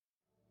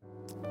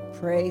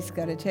Praise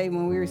God. I tell you,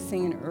 when we were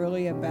singing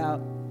earlier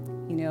about,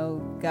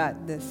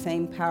 God, the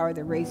same power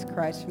that raised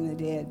Christ from the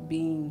dead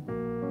being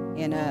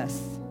in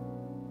us,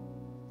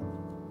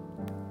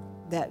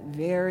 that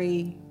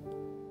very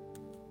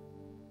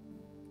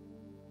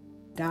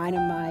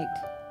dynamite,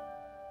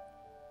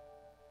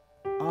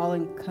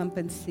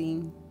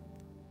 all-encompassing,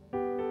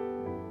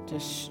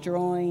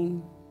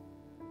 destroying,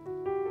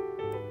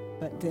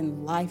 but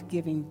then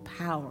life-giving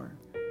power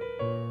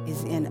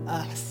is in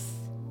us.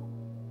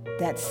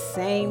 That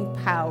same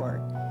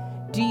power.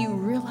 Do you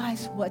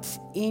realize what's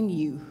in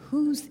you?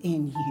 Who's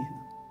in you?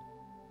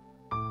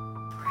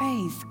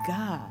 Praise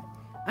God.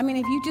 I mean,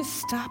 if you just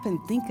stop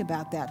and think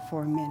about that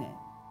for a minute.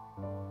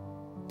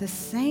 The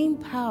same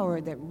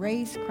power that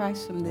raised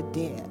Christ from the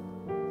dead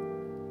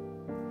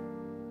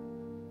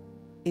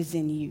is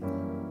in you,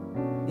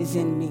 is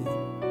in me.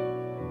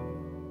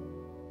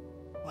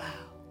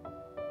 Wow.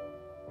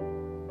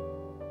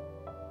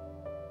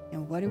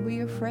 And what are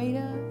we afraid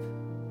of?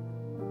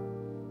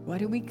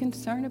 What are we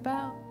concerned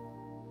about?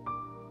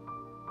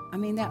 I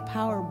mean, that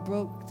power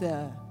broke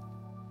the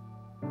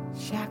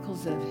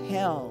shackles of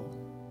hell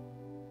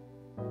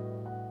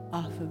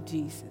off of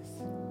Jesus.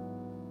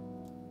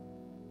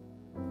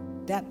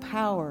 That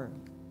power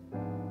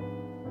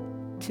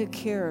took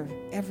care of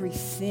every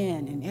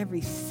sin and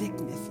every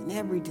sickness and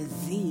every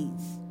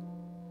disease.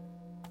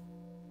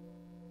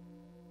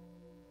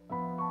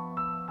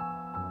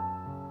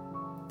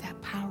 That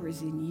power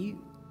is in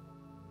you.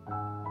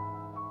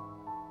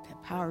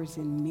 That power is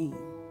in me.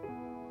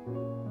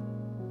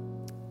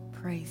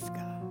 Praise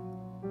God.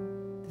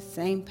 The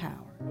same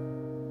power.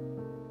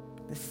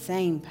 The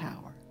same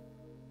power.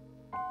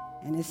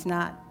 And it's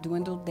not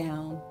dwindled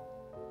down.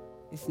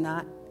 It's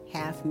not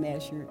half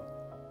measured.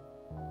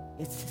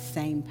 It's the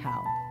same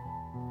power.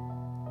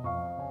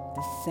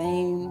 The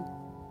same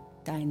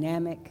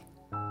dynamic,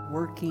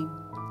 working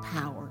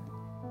power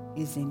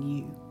is in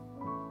you,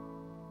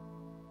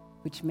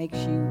 which makes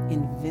you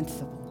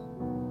invincible,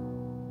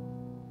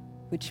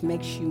 which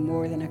makes you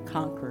more than a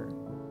conqueror,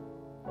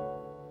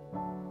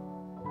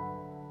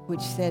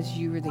 which says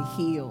you are the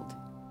healed,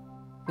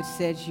 which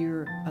says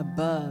you're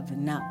above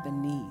and not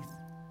beneath,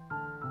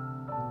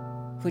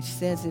 which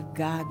says if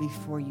God be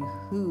for you,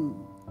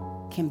 who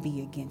can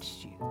be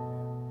against you?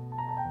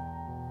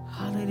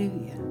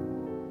 Hallelujah.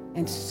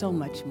 And so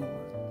much more.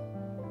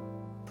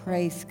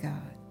 Praise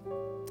God.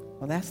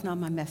 Well, that's not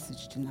my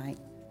message tonight.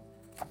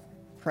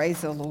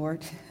 Praise the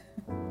Lord.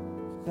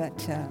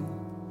 But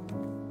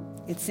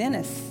it's in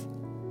us.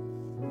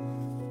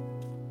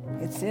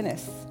 It's in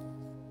us.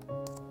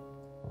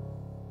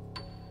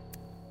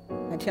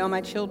 I tell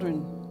my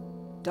children,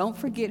 don't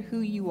forget who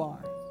you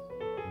are.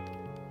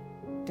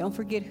 Don't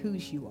forget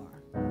whose you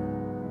are.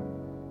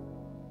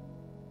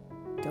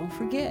 Don't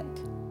forget.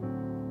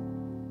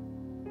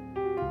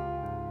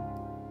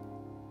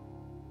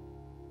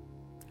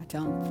 I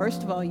tell them,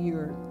 first of all,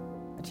 you're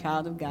a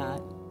child of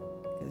God,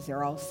 because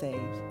they're all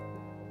saved.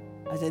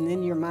 I said, and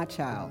then you're my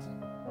child,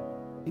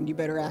 and you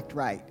better act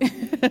right.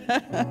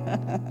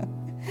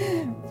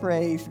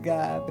 Praise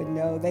God. But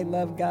no, they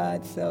love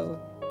God, so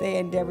they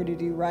endeavor to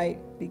do right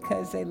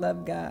because they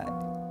love God.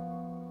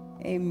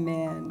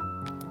 Amen.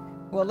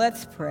 Well,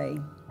 let's pray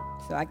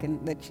so I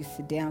can let you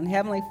sit down.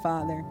 Heavenly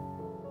Father,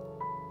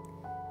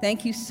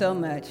 thank you so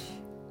much,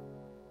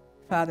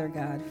 Father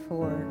God,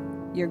 for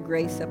your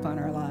grace upon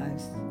our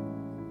lives.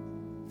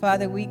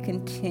 Father, we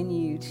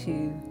continue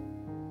to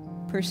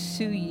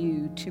pursue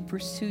you, to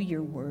pursue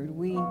your word.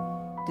 We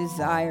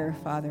desire,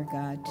 Father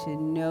God, to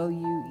know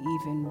you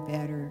even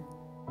better,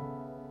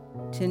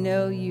 to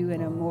know you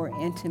in a more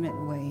intimate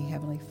way,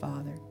 Heavenly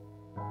Father.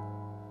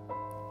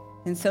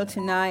 And so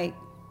tonight,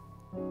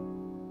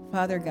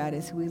 Father God,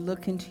 as we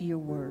look into your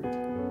word,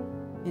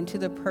 into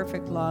the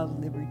perfect law of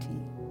liberty,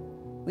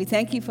 we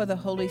thank you for the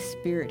Holy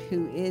Spirit,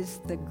 who is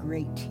the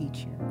great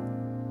teacher,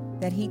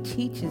 that he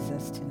teaches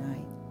us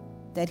tonight,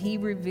 that he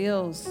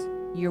reveals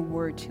your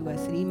word to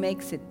us, and he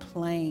makes it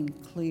plain,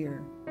 clear,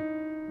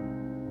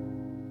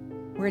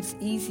 where it's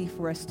easy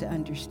for us to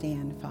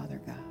understand, Father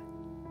God.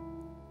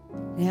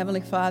 And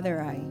Heavenly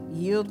Father, I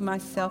yield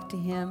myself to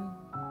him,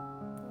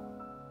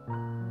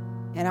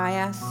 and I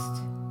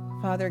asked,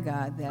 Father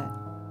God, that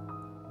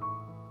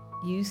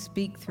you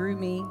speak through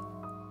me.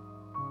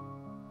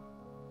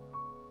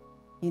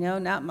 You know,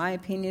 not my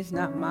opinions,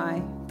 not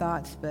my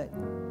thoughts, but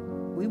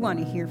we want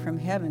to hear from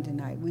heaven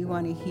tonight. We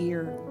want to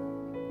hear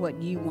what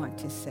you want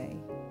to say,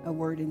 a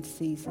word in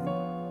season.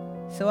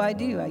 So I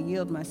do. I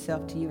yield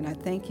myself to you, and I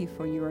thank you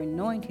for your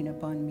anointing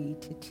upon me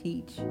to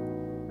teach,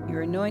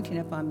 your anointing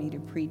upon me to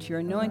preach, your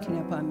anointing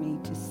upon me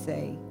to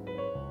say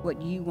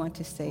what you want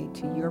to say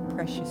to your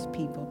precious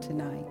people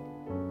tonight.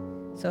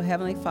 So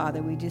Heavenly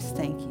Father, we just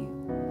thank you.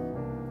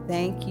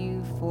 Thank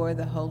you for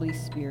the Holy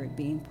Spirit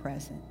being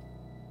present.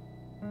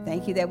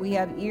 Thank you that we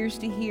have ears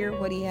to hear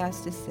what he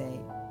has to say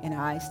and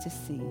eyes to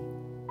see.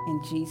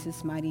 In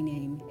Jesus' mighty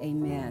name,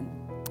 amen.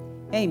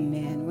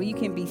 Amen. Well, you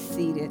can be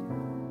seated.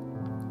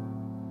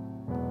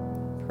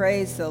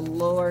 Praise the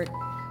Lord.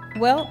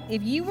 Well,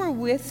 if you were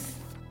with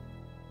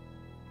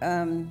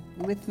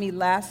with me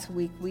last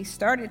week, we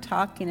started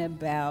talking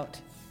about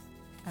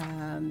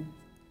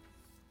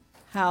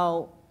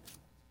how,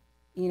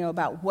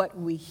 about what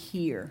we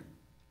hear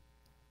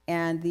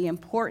and the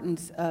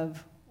importance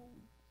of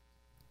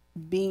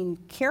being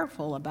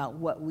careful about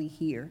what we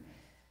hear.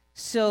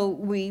 So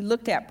we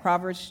looked at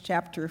Proverbs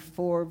chapter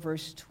 4,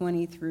 verse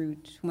 20 through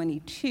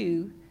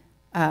 22.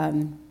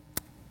 And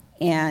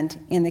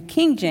in the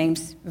King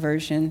James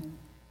Version,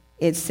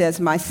 it says,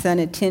 "My son,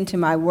 attend to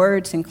my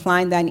words,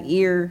 incline thine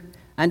ear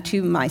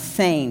unto my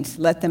sayings.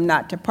 Let them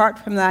not depart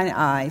from thine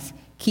eyes.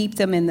 Keep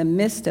them in the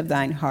midst of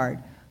thine heart.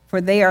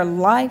 For they are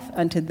life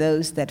unto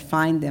those that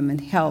find them,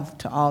 and health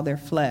to all their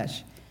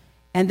flesh."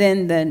 And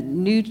then the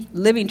New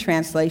Living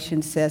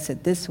Translation says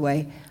it this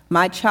way: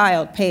 "My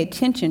child, pay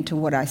attention to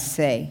what I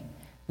say.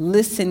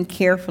 Listen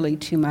carefully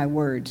to my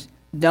words.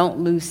 Don't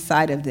lose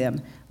sight of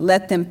them.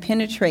 Let them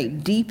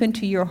penetrate deep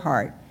into your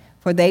heart,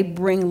 for they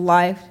bring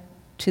life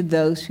to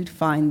those who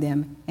find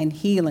them and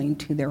healing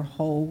to their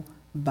whole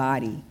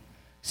body."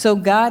 So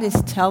God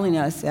is telling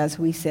us, as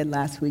we said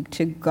last week,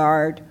 to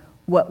guard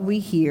what we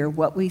hear,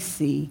 what we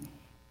see,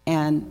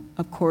 and,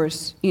 of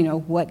course,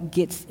 what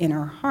gets in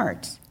our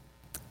hearts.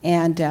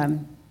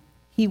 And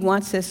he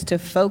wants us to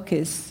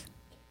focus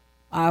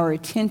our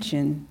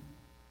attention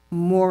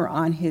more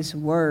on his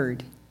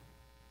word,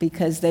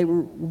 because they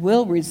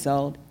will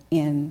result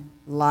in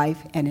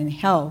life and in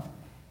health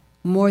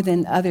more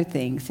than other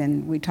things.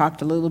 And we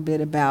talked a little bit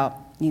about,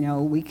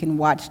 we can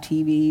watch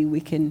TV, we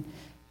can,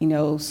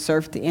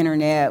 surf the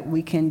internet,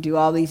 we can do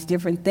all these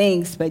different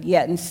things, but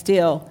yet and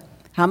still,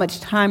 how much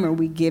time are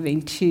we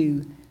giving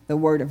to the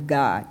Word of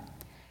God?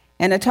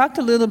 And I talked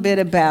a little bit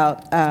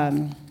about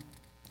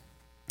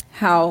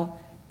how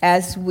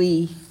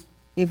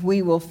if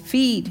we will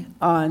feed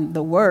on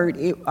the Word,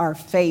 our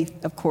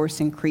faith, of course,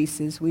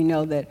 increases. We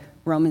know that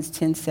Romans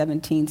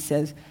 10:17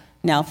 says,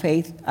 now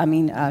faith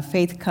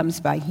comes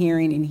by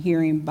hearing, and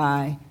hearing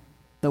by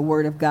the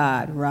Word of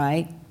God,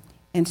 right?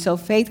 And so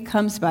faith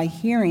comes by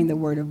hearing the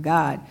Word of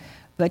God.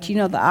 But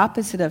the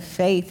opposite of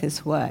faith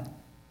is what?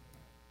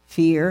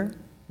 Fear,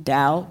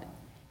 doubt.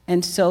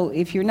 And so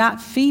if you're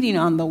not feeding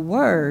on the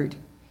Word,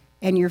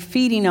 and you're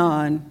feeding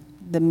on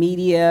the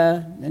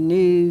media, the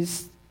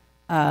news,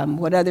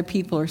 what other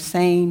people are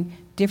saying,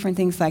 different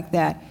things like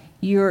that,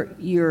 you're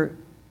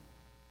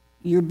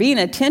being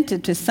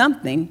attentive to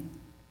something,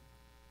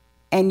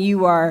 and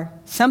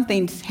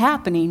something's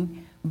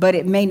happening, but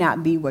it may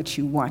not be what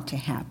you want to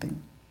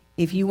happen.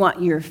 If you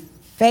want your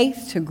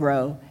faith to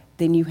grow,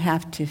 then you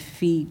have to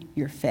feed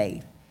your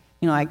faith.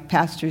 Like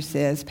Pastor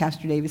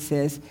David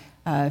says,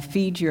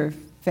 feed your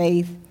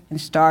faith and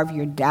starve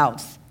your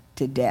doubts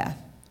to death.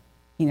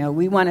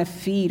 We want to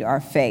feed our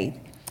faith.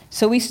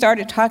 So we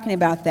started talking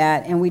about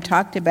that, and we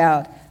talked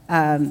about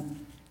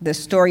the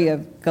story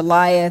of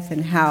Goliath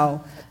and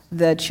how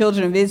the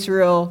children of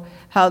Israel,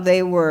 how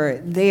they were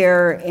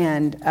there,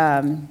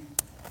 and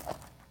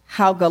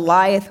how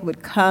Goliath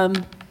would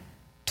come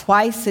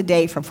twice a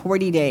day for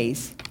 40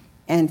 days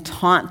and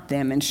taunt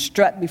them and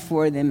strut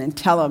before them and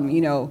tell them,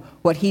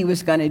 what he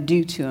was going to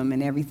do to them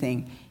and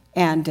everything.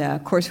 And,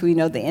 of course, we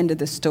know the end of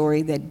the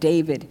story, that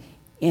David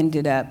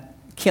ended up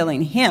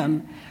killing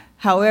him.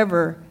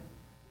 However,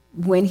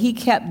 when he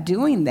kept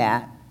doing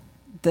that,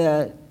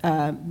 the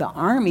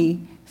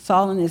army,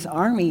 Saul and his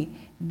army,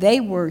 they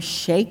were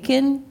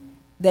shaken.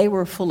 They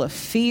were full of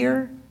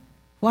fear.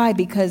 Why?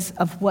 Because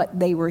of what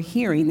they were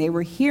hearing. They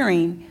were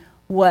hearing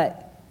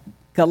what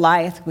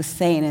Goliath was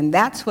saying, and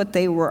that's what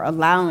they were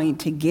allowing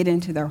to get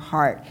into their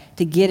heart,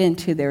 to get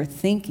into their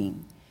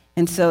thinking.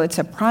 And so it's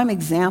a prime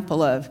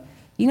example of,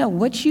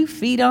 what you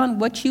feed on,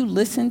 what you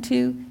listen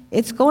to,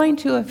 it's going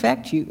to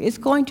affect you. It's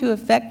going to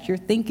affect your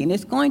thinking.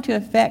 It's going to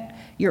affect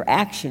your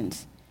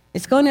actions.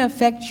 It's going to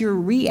affect your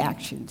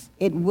reactions.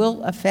 It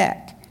will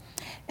affect.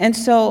 And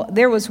so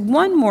there was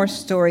one more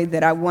story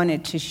that I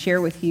wanted to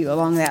share with you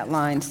along that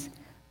lines.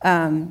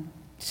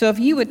 So if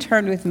you would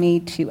turn with me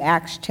to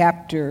Acts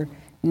chapter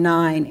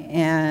 9.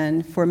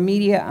 And for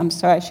media, I'm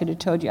sorry, I should have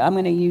told you, I'm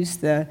going to use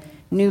the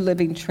New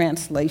Living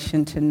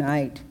Translation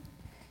tonight.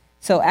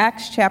 So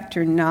Acts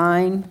chapter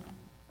 9.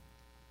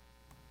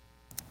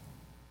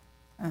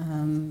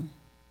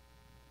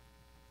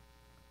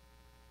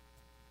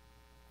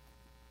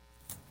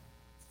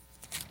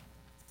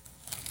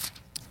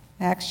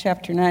 Acts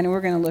chapter 9, and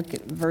we're going to look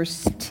at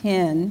verse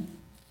 10.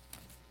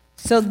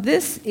 So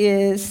this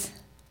is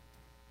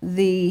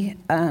the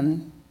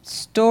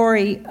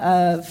story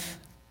of,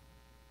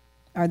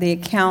 or the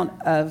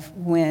account of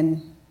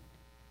when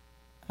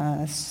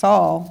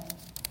Saul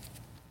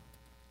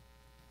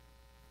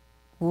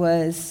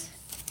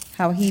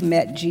how he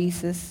met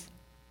Jesus,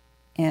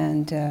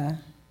 and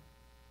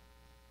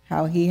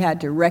how he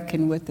had to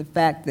reckon with the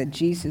fact that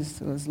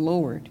Jesus was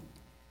Lord.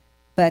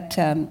 But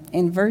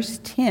in verse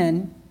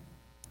 10,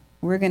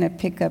 we're going to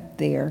pick up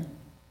there.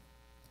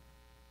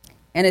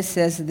 And it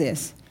says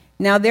this: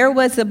 Now there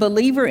was a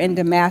believer in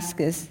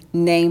Damascus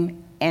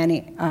named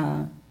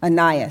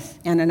Ananias.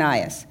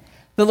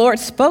 The Lord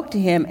spoke to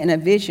him in a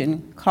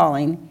vision,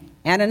 calling,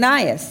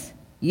 Ananias.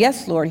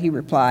 "Yes, Lord," he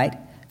replied.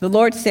 The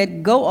Lord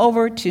said, "Go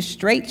over to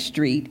Straight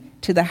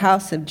Street to the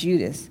house of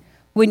Judas.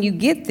 When you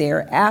get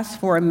there, ask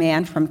for a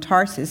man from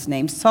Tarsus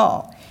named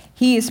Saul.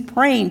 He is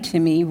praying to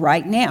me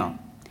right now."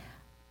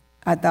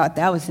 I thought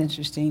that was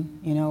interesting.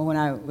 When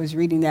I was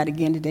reading that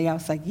again today, I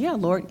was like, yeah,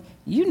 Lord,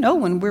 you know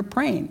when we're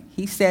praying.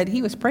 He said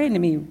he was praying to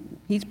me.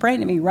 He's praying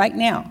to me right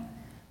now.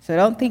 So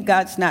don't think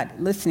God's not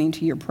listening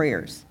to your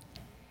prayers.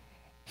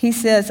 He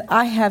says,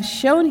 "I have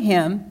shown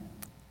him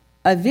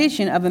a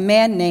vision of a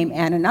man named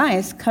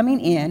Ananias coming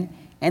in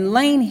and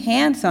laying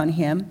hands on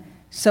him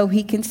so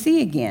he can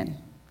see again."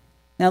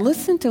 Now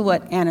listen to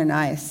what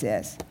Ananias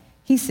says.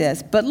 He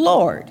says, "But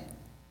Lord,"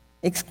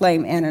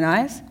 exclaimed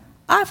Ananias,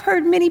 "I've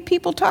heard many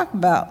people talk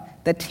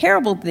about the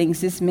terrible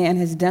things this man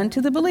has done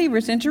to the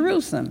believers in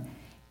Jerusalem,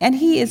 and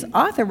he is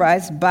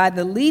authorized by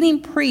the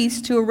leading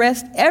priests to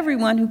arrest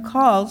everyone who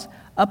calls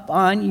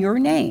upon your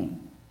name."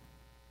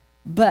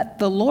 But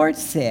the Lord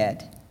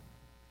said,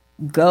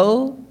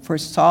 "Go, for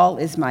Saul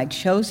is my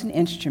chosen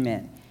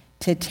instrument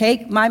to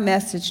take my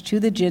message to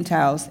the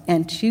Gentiles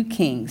and to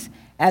kings,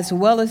 as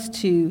well as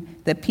to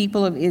the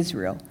people of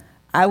Israel.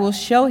 I will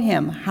show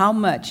him how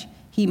much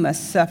he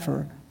must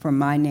suffer for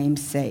my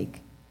name's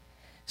sake."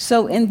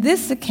 So in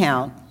this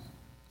account,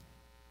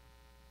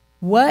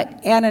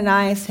 what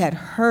Ananias had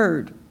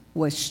heard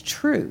was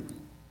true.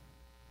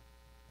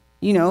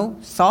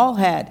 Saul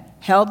had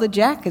held the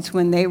jackets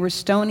when they were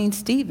stoning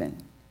Stephen.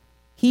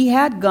 He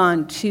had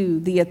gone to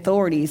the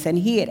authorities and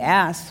he had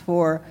asked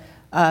for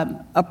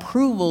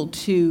approval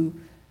to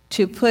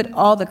put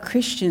all the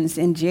Christians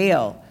in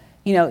jail.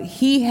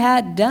 He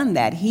had done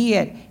that. He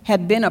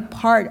had been a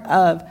part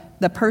of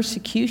the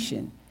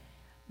persecution.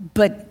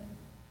 But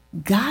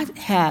God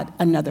had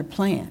another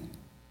plan.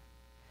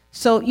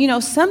 So,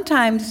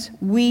 sometimes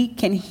we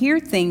can hear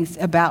things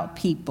about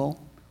people,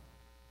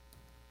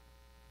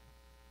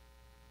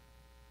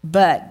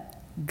 but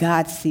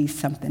God sees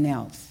something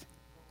else.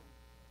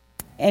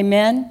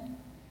 Amen?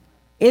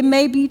 It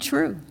may be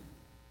true.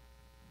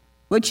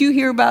 What you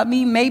hear about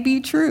me may be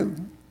true,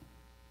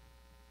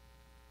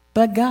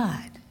 but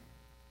God.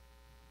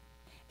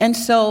 And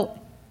so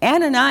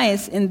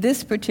Ananias, in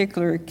this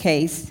particular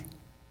case,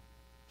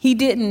 he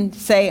didn't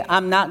say,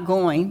 "I'm not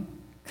going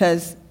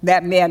because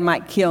that man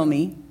might kill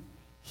me."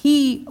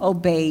 He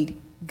obeyed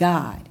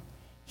God.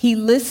 He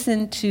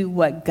listened to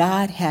what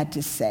God had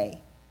to say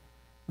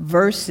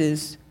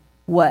versus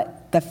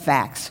what the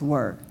facts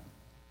were.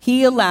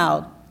 He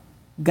allowed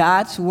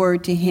God's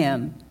word to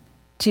him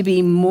to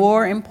be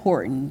more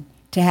important,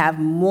 to have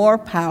more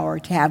power,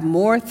 to have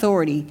more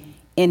authority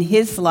in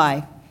his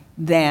life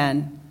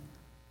than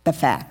the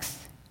facts.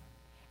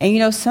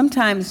 And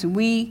sometimes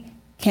we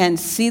can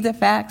see the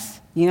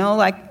facts,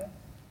 like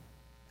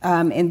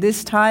in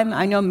this time,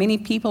 I know many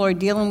people are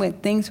dealing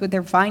with things with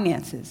their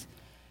finances.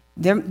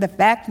 The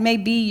fact may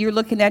be you're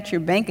looking at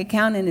your bank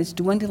account and it's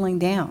dwindling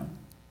down.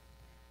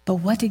 But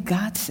what did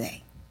God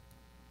say?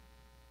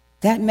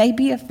 That may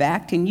be a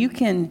fact, and you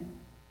can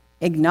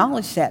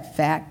acknowledge that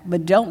fact,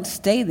 but don't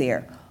stay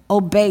there.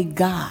 Obey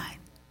God.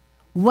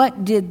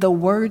 What did the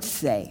word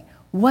say?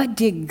 What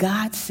did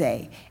God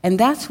say? And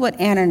that's what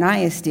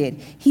Ananias did.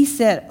 He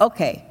said,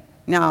 okay,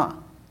 now,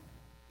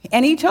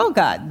 and he told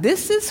God,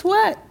 this is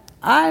what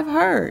I've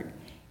heard.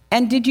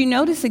 And did you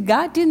notice that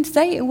God didn't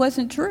say it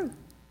wasn't true?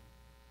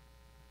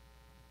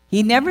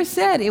 He never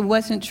said it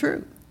wasn't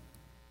true.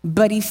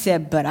 But he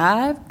said, but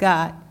I've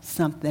got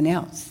something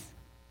else.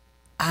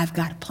 I've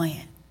got a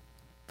plan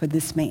for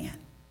this man.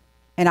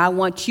 And I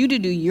want you to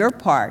do your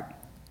part,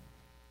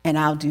 and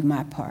I'll do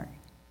my part.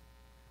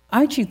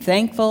 Aren't you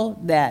thankful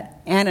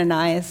that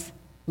Ananias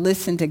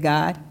listened to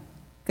God?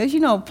 Because,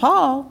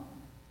 Paul,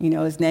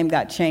 his name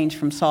got changed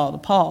from Saul to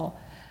Paul.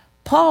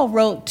 Paul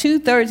wrote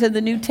 2/3 of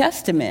the New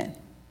Testament.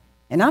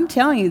 And I'm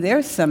telling you,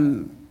 there's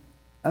some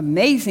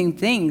amazing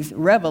things,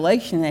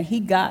 revelation that he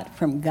got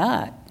from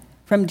God,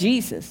 from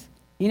Jesus.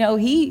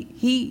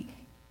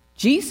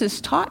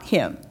 Jesus taught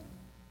him.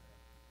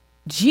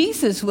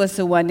 Jesus was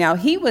the one. Now,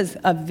 he was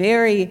a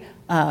very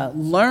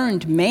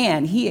learned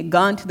man. He had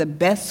gone to the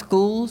best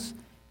schools,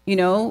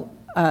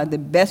 the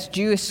best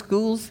Jewish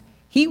schools.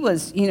 He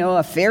was,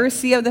 a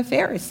Pharisee of the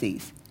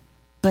Pharisees.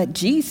 But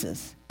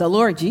Jesus, the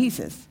Lord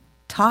Jesus,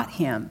 taught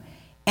him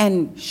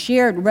and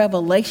shared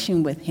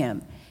revelation with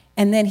him.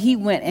 And then he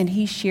went and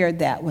he shared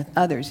that with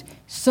others.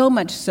 So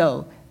much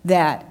so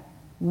that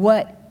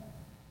what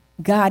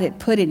God had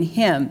put in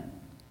him,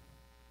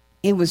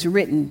 it was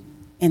written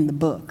in the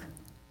book.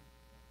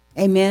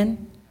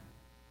 Amen?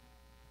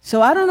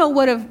 So I don't know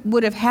what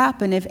would have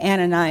happened if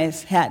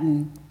Ananias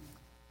hadn't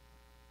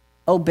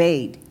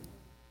obeyed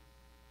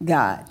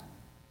God.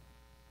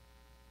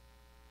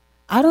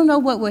 I don't know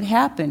what would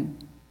happen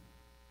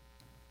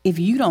if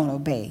you don't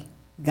obey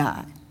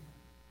God.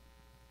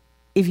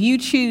 If you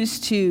choose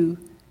to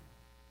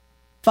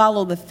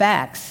follow the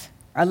facts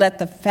or let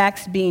the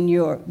facts be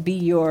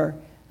your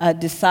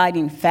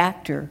deciding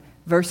factor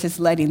versus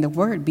letting the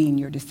word be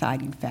your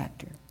deciding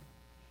factor.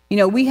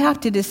 We have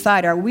to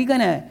decide, are we going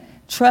to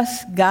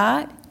trust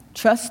God,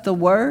 trust the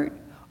word,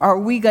 Or are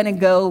we going to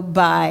go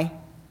by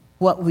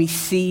what we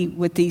see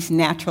with these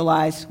natural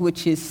eyes,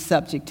 which is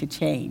subject to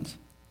change?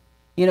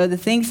 You know, the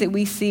things that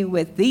we see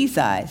with these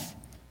eyes,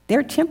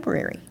 they're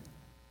temporary.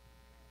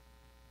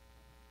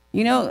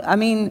 You know, I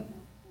mean,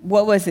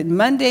 what was it?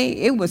 Monday,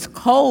 it was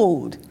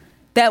cold.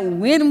 That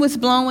wind was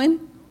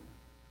blowing.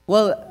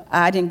 Well,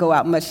 I didn't go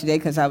out much today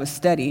because I was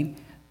studying.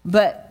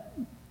 But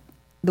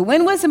the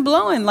wind wasn't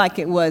blowing like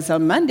it was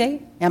on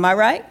Monday. Am I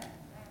right?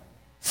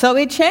 So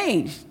it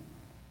changed.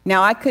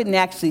 Now, I couldn't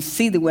actually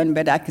see the wind,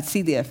 but I could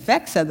see the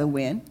effects of the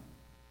wind.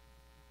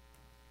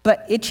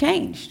 But it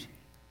changed.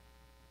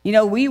 You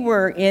know, we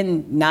were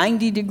in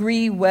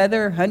 90-degree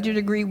weather,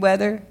 100-degree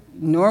weather,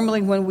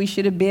 normally when we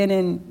should have been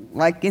in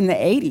the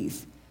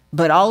 80s.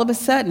 But all of a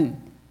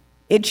sudden,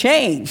 it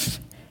changed.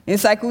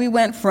 It's like we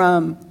went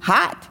from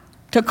hot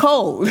to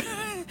cold.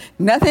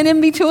 Nothing in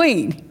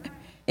between.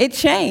 It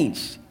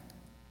changed.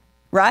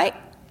 Right?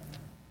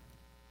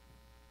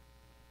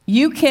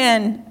 You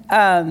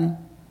can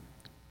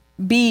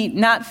be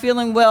not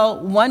feeling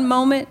well one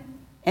moment,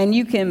 and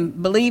you can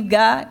believe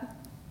God,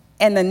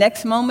 and the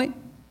next moment,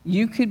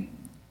 you could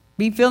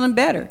be feeling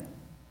better,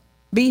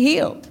 be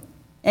healed.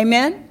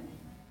 Amen?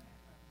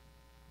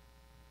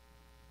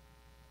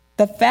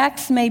 The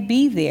facts may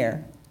be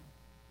there,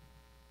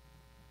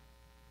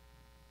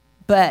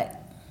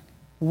 but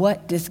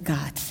what does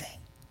God say?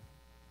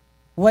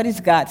 What is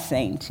God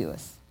saying to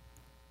us?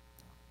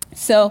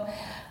 So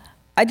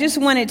I just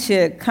wanted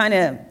to kind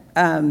of,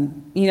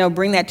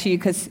 bring that to you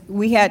because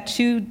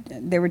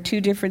there were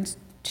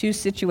two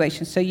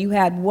situations. So you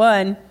had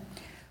one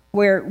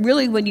where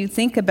really when you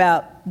think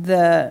about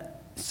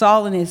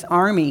Saul and his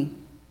army,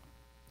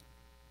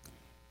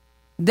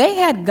 they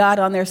had God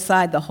on their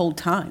side the whole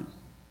time.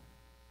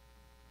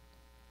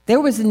 There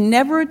was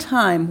never a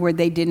time where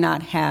they did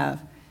not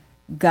have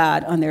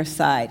God on their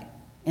side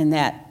in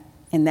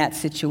that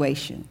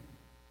situation.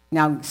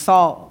 Now,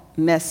 Saul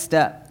messed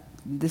up.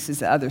 This is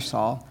the other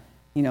Saul.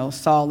 You know,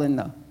 Saul in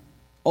the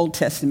Old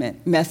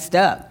Testament messed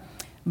up.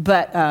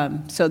 But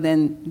so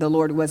then the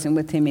Lord wasn't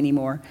with him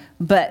anymore.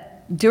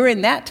 But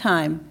during that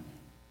time,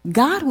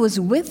 God was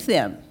with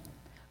them.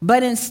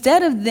 But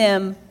instead of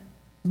them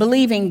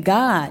believing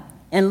God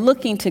and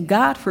looking to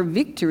God for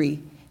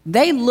victory,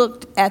 they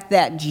looked at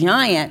that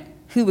giant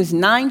who was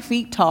 9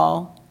 feet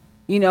tall,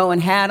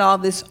 and had all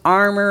this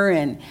armor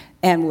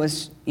and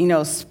was,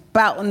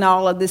 spouting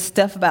all of this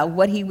stuff about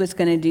what he was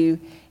going to do.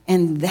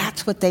 And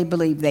that's what they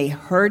believed. They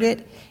heard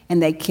it,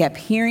 and they kept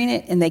hearing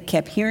it, and they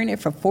kept hearing it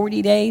for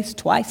 40 days,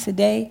 twice a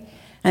day,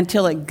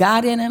 until it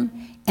got in them.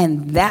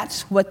 And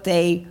that's what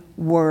they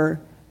were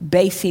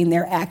basing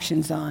their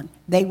actions on.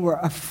 They were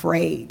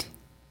afraid.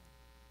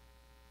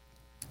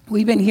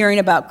 We've been hearing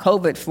about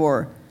COVID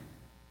for,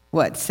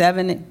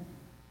 7,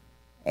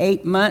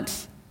 8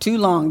 months? Too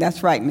long.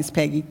 That's right, Miss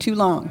Peggy, too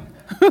long.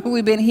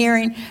 We've been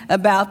hearing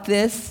about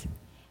this,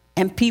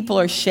 and people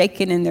are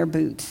shaking in their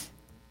boots.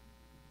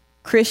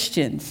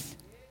 Christians,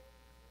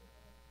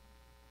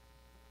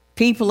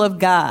 people of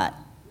God,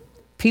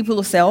 people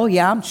who say, oh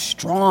yeah, I'm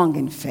strong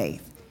in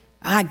faith.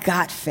 I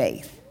got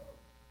faith.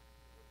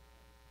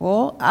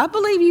 Well, I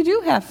believe you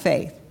do have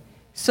faith.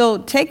 So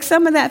take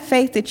some of that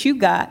faith that you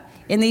got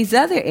in these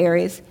other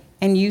areas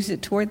and use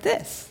it toward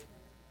this.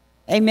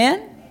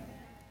 Amen?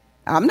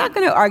 I'm not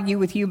going to argue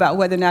with you about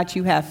whether or not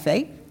you have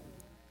faith.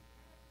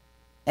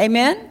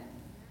 Amen?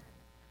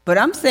 But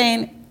I'm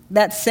saying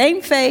that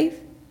same faith,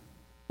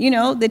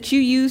 that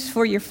you use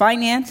for your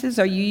finances,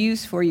 or you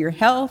use for your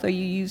health, or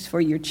you use for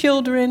your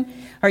children,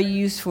 or you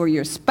use for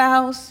your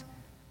spouse,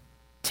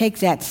 take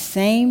that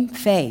same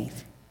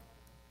faith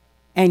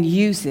and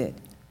use it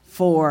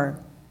for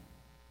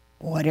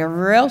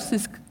whatever else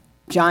is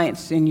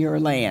giants in your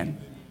land.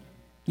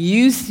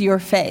 Use your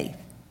faith.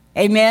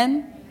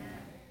 Amen?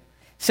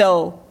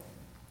 So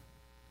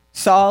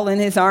Saul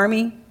and his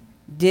army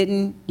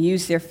didn't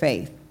use their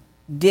faith,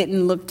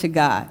 didn't look to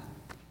God.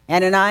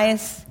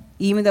 Ananias,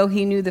 even though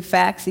he knew the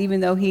facts,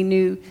 even though he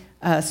knew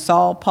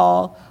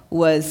Paul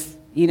was,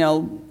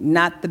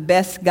 not the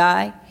best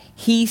guy,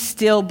 he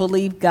still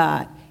believed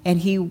God. And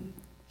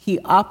he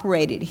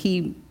operated,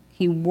 he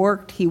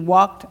worked, he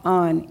walked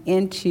on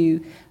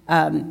into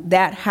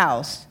that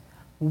house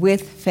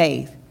with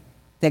faith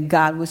that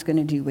God was going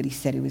to do what he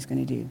said he was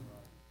going to do.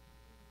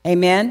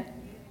 Amen?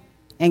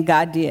 And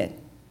God did.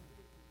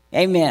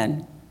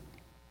 Amen.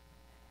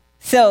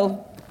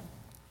 So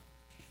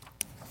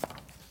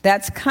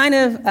that's kind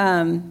of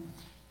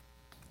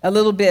a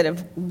little bit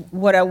of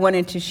what I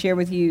wanted to share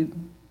with you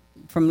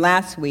from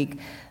last week,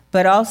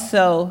 but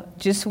also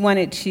just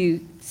wanted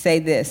to say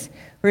this.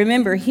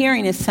 Remember,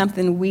 hearing is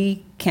something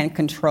we can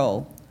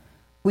control.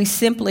 We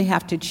simply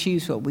have to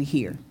choose what we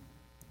hear.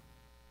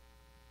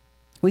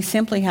 We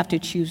simply have to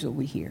choose what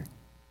we hear.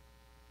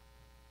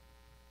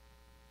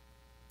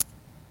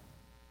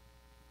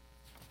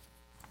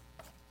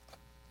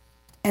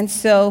 And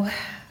so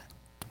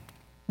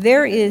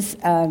there is,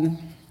 I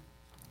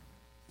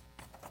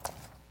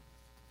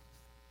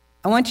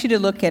want you to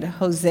look at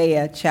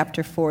Hosea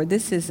chapter 4.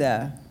 This is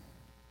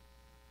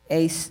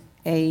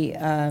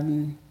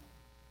a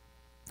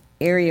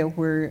area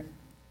where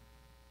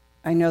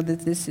I know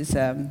that this is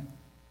a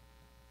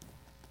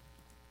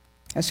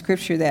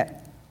scripture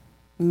that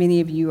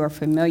many of you are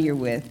familiar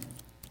with.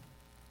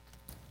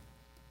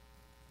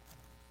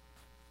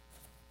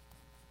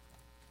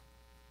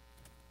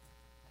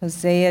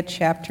 Hosea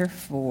chapter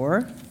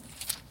 4,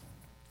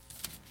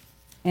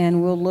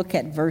 and we'll look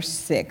at verse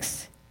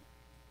 6.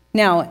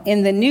 Now,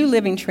 in the New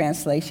Living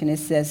Translation, it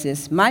says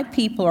this: "My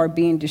people are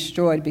being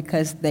destroyed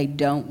because they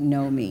don't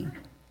know me.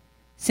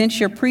 Since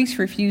your priests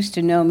refuse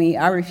to know me,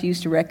 I refuse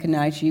to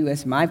recognize you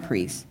as my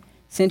priests.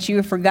 Since you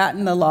have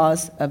forgotten the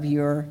laws of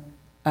your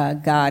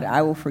God,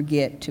 I will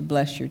forget to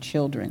bless your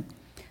children."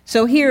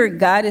 So here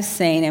God is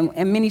saying,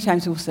 and many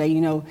times we'll say,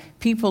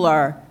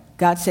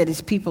 God said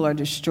his people are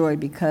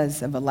destroyed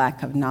because of a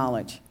lack of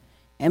knowledge.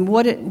 And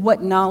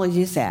what knowledge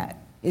is that?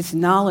 It's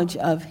knowledge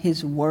of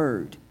his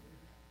word.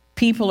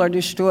 People are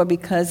destroyed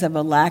because of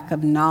a lack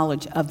of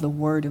knowledge of the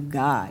word of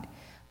God.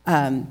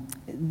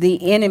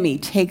 The enemy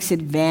takes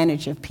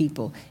advantage of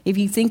people. If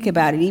you think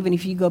about it, even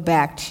if you go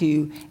back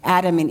to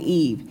Adam and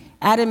Eve,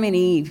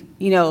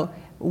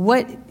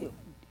 what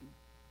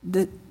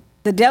the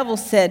devil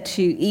said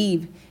to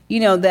Eve,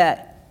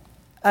 that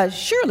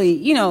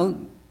surely,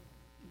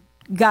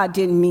 God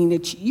didn't mean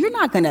that you're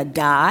not going to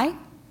die.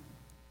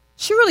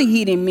 Surely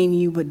he didn't mean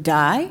you would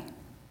die.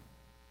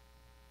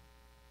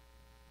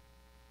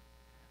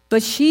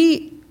 But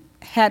she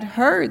had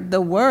heard the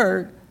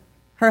word.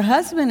 Her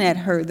husband had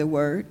heard the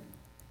word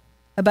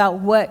about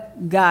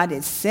what God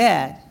had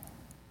said.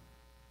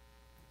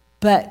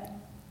 But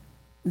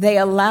they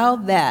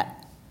allowed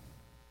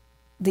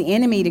the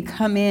enemy to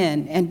come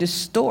in and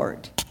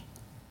distort.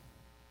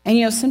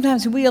 And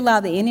sometimes we allow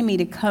the enemy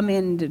to come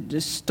in to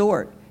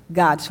distort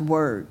God's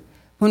word.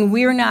 When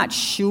we're not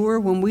sure,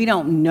 when we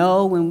don't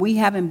know, when we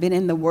haven't been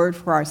in the word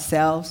for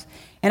ourselves.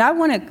 And I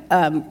want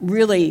to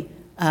really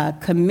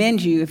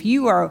commend you. If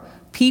you are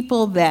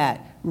people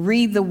that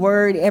read the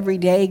word every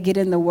day, get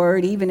in the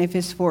word, even if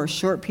it's for a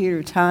short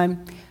period of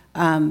time,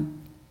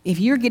 if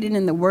you're getting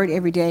in the word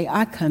every day,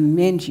 I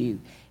commend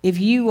you. If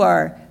you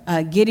are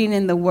getting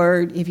in the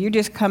word, if you're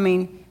just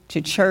coming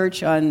to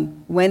church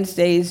on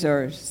Wednesdays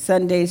or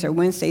Sundays or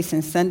Wednesdays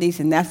and Sundays,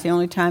 and that's the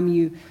only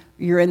time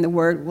you're in the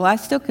word, well, I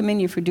still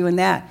commend you for doing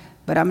that,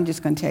 but I'm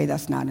just going to tell you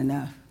that's not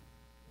enough.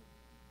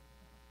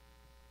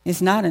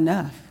 It's not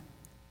enough.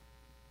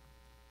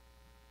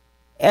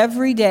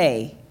 Every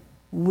day,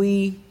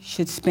 we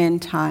should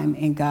spend time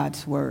in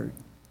God's word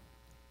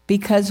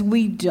because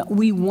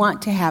we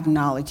want to have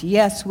knowledge.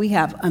 Yes, we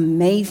have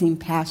amazing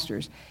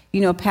pastors.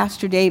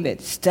 Pastor David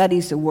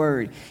studies the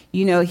word.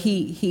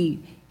 He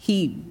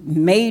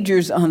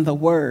majors on the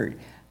word.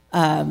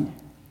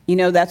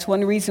 That's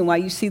one reason why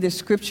you see the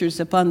scriptures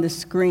up on the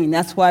screen.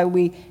 That's why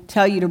we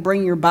tell you to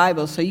bring your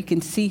Bible so you can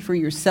see for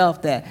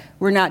yourself that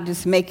we're not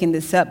just making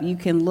this up. You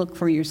can look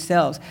for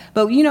yourselves.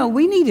 But,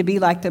 we need to be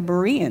like the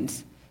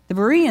Bereans. The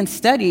Bereans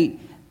studied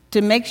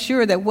to make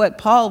sure that what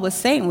Paul was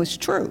saying was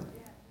true.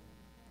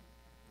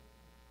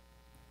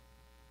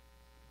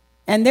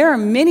 And there are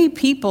many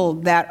people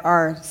that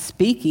are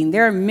speaking.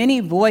 There are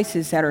many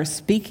voices that are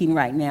speaking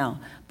right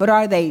now. But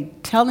are they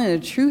telling the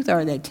truth or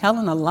are they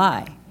telling a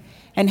lie?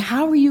 And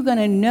how are you going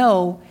to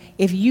know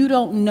if you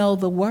don't know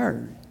the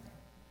word?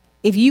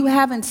 If you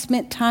haven't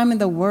spent time in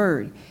the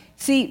word?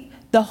 See,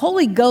 the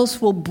Holy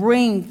Ghost will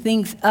bring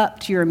things up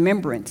to your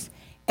remembrance.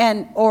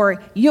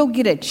 Or you'll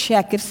get a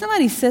check. If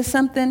somebody says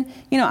something,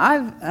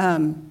 I've,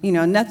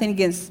 nothing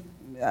against,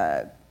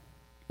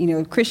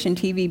 Christian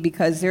TV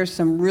because there's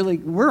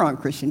we're on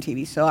Christian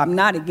TV, so I'm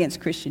not against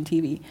Christian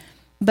TV.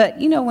 But,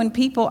 when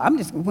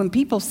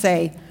people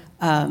say,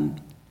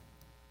 send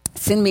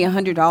me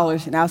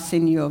 $100 and I'll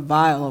send you a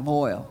vial of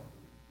oil.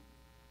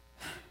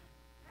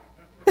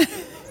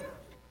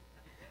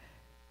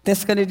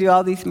 That's going to do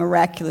all these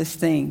miraculous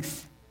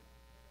things.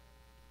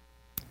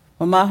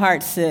 Well, my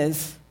heart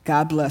says,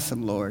 God bless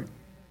them, Lord.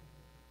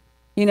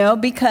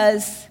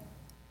 Because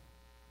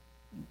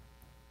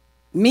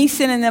me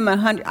sending them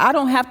 $100, I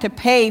don't have to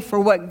pay for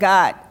what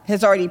God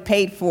has already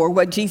paid for,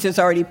 what Jesus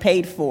already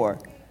paid for.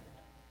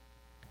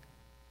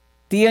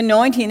 The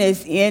anointing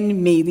is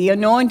in me. The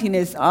anointing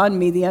is on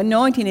me. The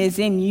anointing is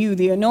in you.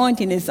 The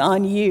anointing is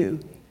on you.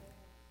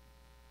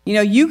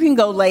 You can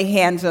go lay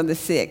hands on the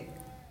sick.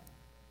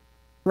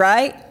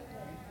 Right?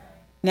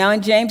 Now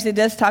in James, it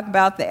does talk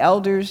about the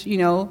elders,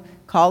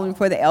 calling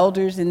for the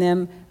elders and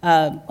them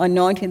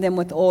anointing them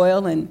with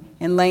oil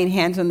and laying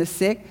hands on the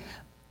sick.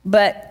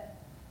 But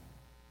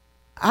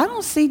I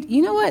don't see,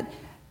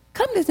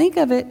 come to think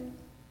of it,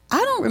 I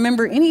don't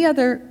remember any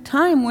other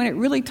time when it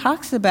really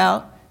talks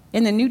about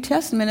in the New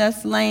Testament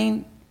us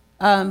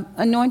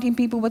anointing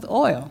people with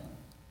oil.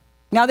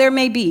 Now there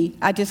may be,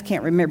 I just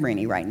can't remember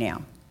any right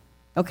now.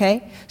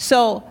 Okay?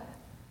 So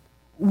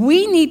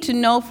we need to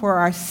know for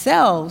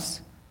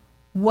ourselves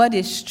what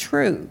is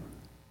true.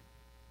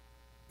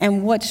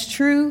 And what's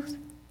truth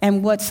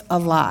and what's a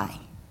lie.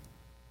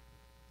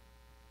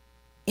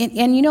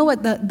 And you know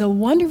what? The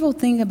wonderful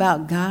thing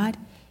about God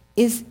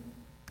is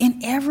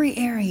in every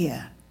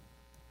area,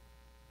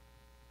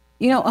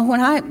 You know,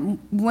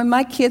 when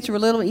my kids were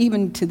little,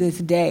 even to this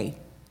day,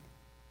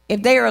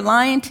 if they are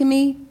lying to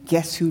me,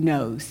 guess who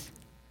knows?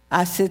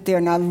 I sit there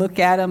and I look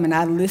at them and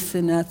I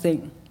listen and I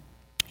think,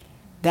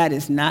 that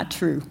is not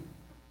true.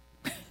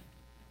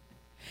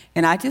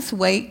 And I just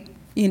wait,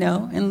 you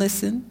know, and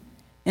listen.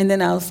 And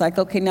then I was like,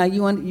 okay, now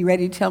you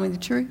ready to tell me the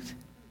truth?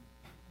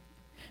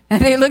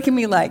 And they look at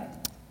me like,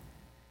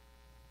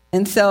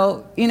 and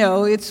so, you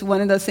know, it's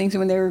one of those things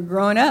when they were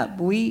growing up,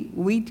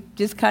 we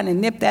just kind of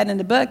nipped that in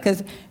the bud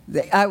because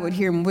I would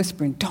hear them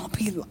whispering,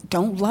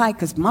 don't lie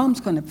because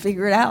mom's going to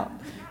figure it out.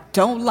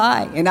 Don't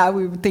lie. And I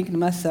would be thinking to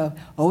myself,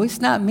 oh,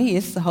 it's not me,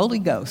 it's the Holy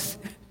Ghost.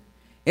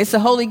 It's the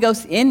Holy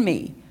Ghost in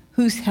me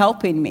who's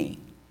helping me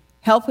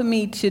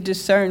to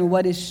discern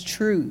what is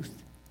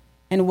truth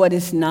and what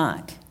is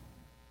not.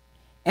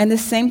 And the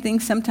same thing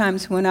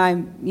sometimes when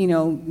I, you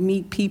know,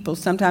 meet people,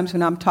 sometimes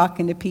when I'm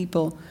talking to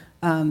people.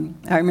 I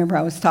remember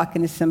I was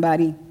talking to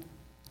somebody,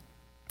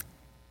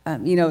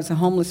 you know, it's a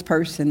homeless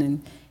person,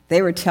 and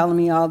they were telling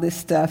me all this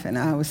stuff, and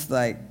I was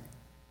like,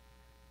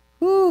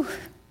 whew,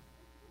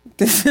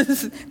 this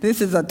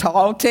is a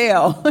tall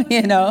tale,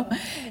 you know.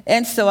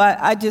 And so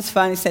I just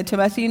finally said to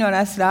him, I said, you know, and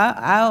I said,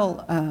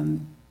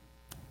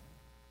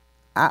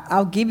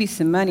 I'll give you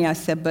some money. I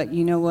said, but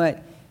you know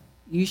what?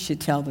 You should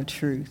tell the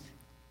truth.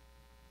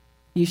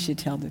 You should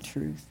tell the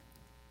truth.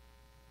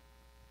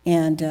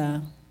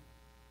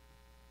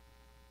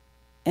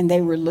 And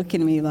they were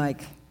looking at me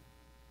like,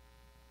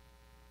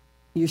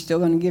 you're still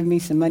going to give me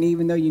some money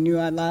even though you knew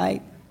I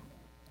lied?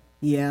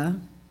 Yeah.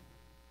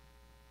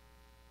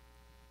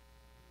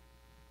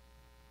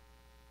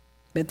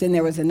 But then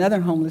there was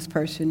another homeless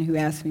person who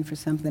asked me for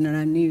something, and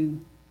I knew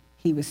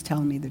he was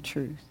telling me the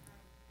truth.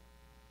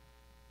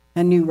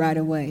 I knew right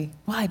away.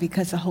 Why?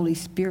 Because the Holy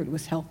Spirit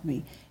was helping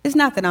me. It's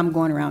not that I'm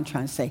going around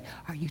trying to say,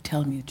 are you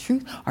telling me the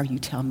truth? Are you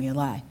telling me a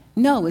lie?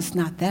 No, it's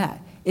not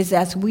that. It's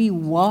as we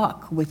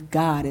walk with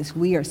God, as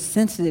we are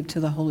sensitive to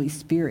the Holy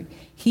Spirit,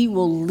 he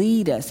will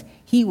lead us.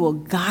 He will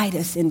guide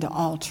us into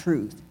all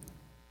truth.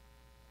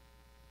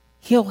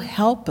 He'll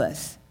help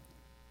us.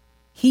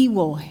 He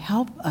will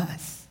help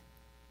us.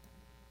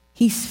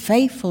 He's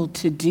faithful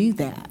to do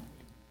that.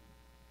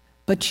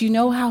 But you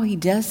know how he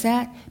does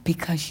that?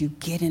 Because you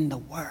get in the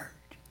Word.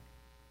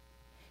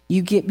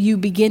 You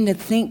begin to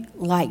think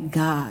like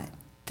God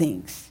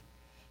thinks.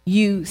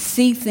 You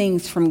see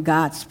things from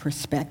God's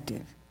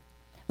perspective.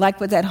 Like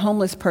with that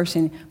homeless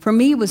person, for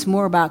me it was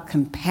more about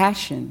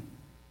compassion,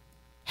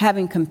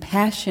 having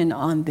compassion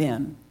on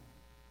them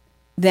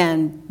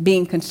than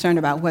being concerned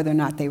about whether or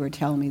not they were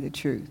telling me the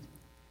truth.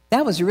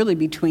 That was really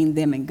between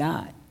them and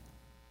God.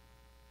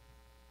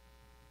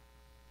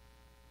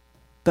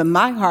 But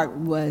my heart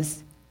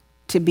was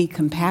to be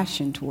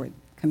compassionate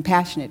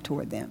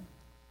toward them.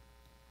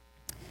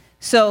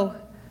 So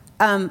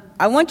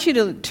I want you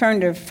to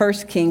turn to 1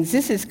 Kings.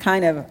 This is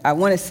kind of, I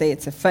want to say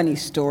it's a funny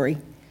story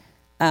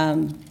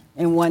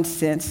in one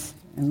sense,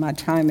 and my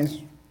time is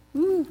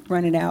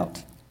running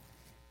out.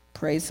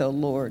 Praise the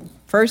Lord.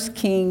 1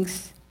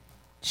 Kings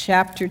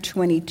chapter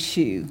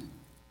 22.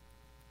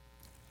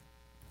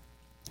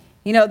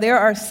 You know, there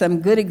are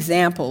some good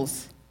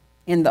examples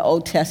in the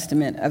Old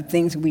Testament of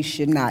things we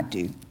should not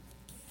do.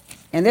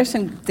 And there's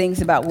some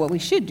things about what we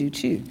should do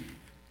too.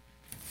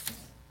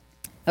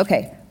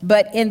 Okay,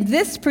 but in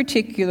this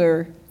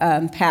particular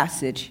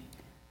passage,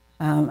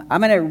 I'm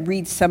going to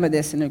read some of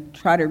this and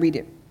try to read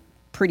it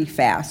pretty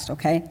fast,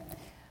 okay,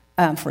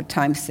 for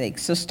time's sake.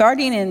 So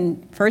starting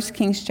in 1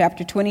 Kings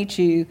chapter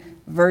 22,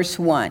 verse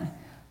 1.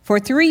 For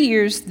 3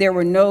 years there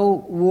were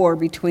no war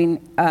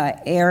between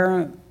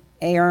Aram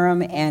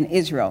and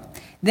Israel.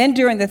 Then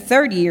during the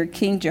third year,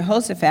 King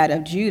Jehoshaphat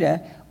of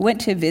Judah went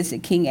to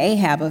visit King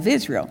Ahab of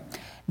Israel.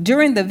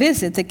 During the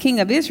visit, the king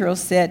of Israel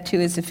said to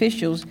his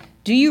officials,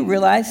 "Do you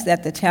realize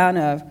that the town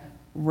of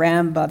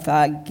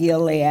Rambath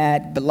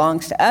Gilead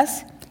belongs to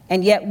us?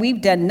 And yet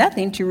we've done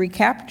nothing to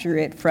recapture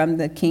it from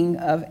the king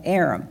of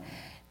Aram."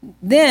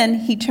 Then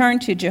he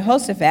turned to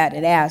Jehoshaphat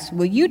and asked,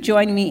 "Will you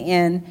join me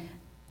in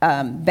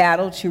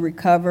battle to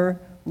recover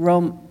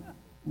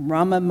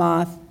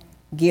Ramoth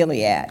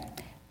Gilead?"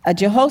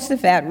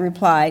 Jehoshaphat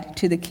replied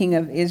to the king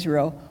of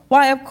Israel,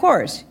 "Why, of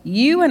course,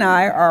 you and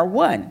I are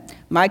one.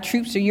 My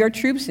troops are your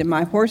troops and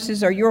my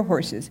horses are your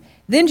horses."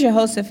 Then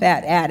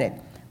Jehoshaphat added,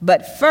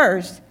 "But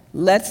first,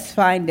 let's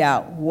find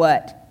out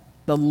what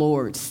the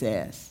Lord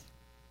says."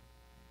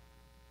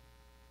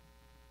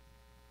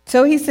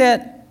 So he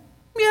said,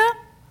 "Yeah,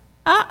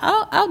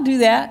 I'll do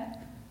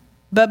that.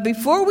 But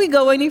before we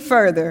go any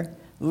further,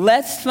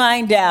 let's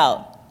find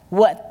out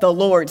what the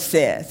Lord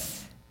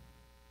says."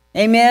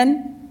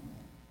 Amen?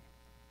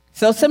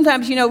 So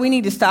sometimes, we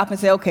need to stop and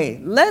say, okay,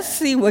 let's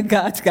see what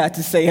God's got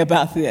to say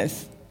about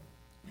this.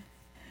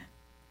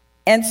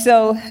 And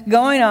so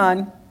going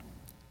on,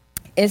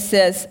 it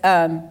says,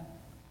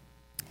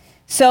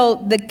 so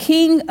the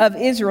king of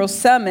Israel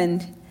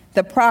summoned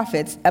the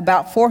prophets,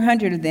 about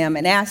 400 of them,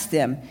 and asked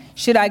them,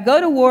 "Should I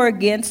go to war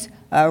against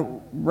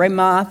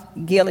Ramoth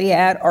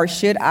Gilead, or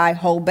should I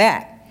hold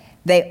back?"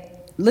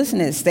 Listen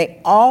to this, they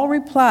all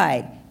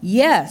replied,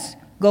 "Yes,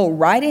 Go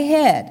right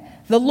ahead.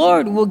 The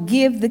Lord will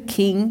give the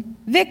king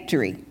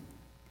victory."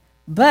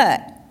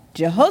 But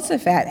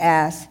Jehoshaphat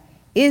asked,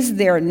 "Is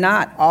there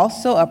not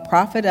also a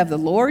prophet of the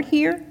Lord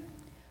here?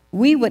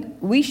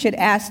 We should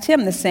ask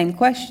him the same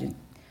question."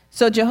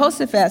 So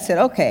Jehoshaphat said,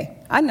 "Okay,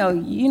 I know,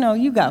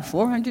 you got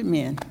 400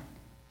 men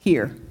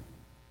here,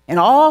 and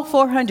all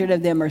 400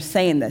 of them are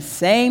saying the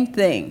same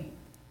thing.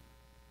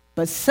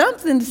 But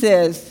something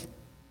says,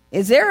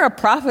 is there a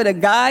prophet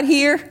of God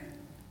here?"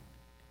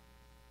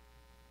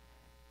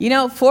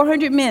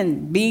 400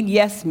 men being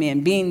yes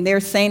men,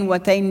 they're saying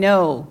what they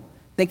know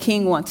the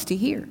king wants to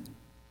hear.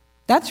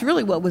 That's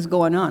really what was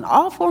going on.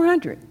 All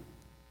 400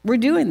 were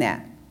doing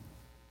that.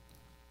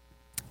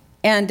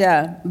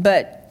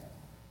 But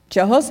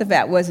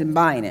Jehoshaphat wasn't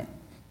buying it.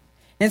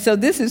 And so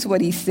this is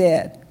what he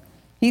said.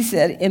 He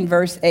said in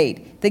verse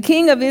 8, "The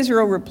king of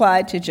Israel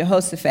replied to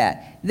Jehoshaphat,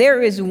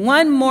 'There is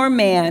one more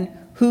man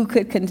who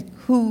could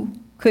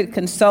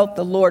consult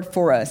the Lord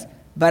for us,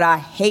 but I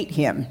hate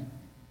him.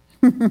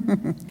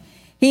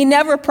 He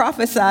never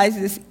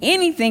prophesies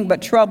anything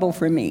but trouble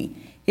for me.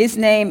 His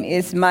name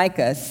is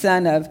Micah,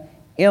 son of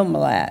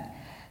Ilmalat.'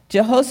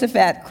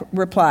 Jehoshaphat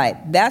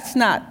replied, 'That's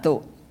not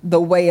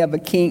the way of a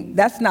king.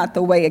 That's not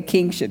the way a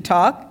king should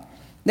talk.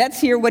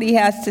 Let's hear what he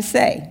has to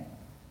say.'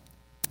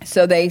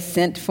 So they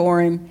sent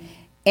for him,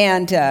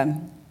 and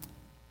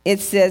it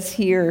says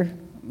here,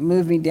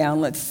 moving down,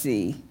 let's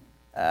see.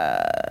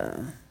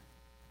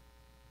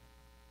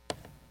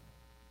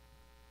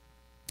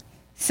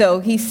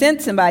 So he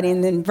sent somebody,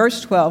 and then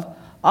verse 12,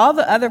 all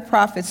the other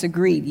prophets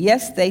agreed.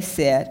 Yes, they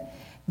said,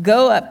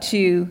 go up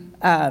to,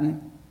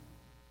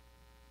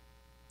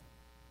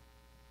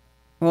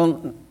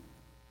 we'll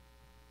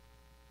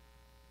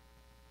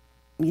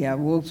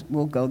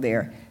go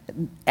there.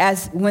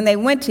 As when they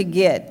went to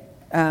get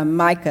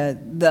Micah,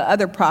 the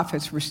other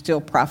prophets were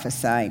still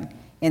prophesying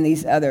in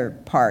these other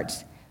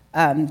parts.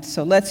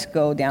 So let's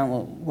go down a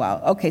little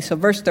while. Okay, so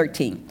verse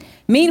 13.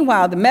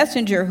 Meanwhile, the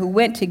messenger who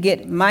went to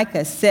get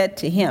Micah said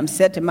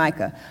to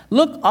Micah,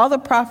 "Look, all the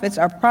prophets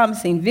are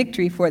promising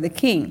victory for the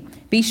king.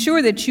 Be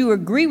sure that you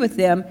agree with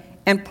them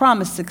and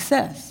promise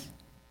success."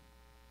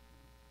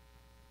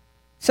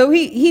 So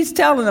he's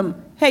telling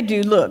them, hey,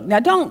 dude, look, now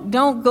don't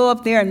go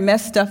up there and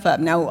mess stuff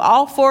up. Now,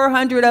 all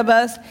 400 of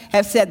us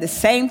have said the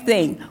same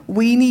thing.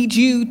 We need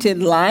you to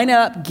line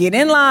up, get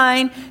in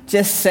line,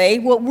 just say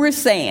what we're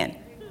saying.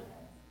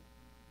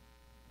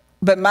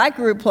 But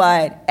Micah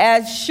replied,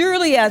 "As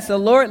surely as the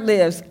Lord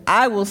lives,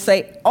 I will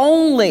say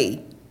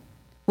only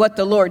what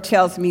the Lord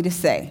tells me to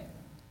say."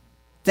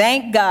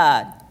 Thank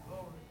God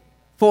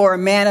for a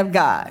man of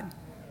God.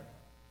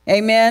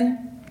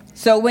 Amen.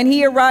 So when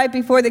he arrived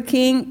before the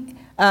king,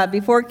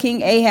 before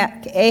King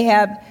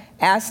Ahab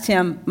asked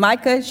him,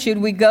 "Micah, should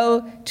we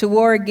go to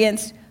war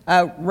against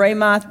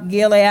Ramoth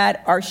Gilead,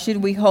 or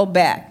should we hold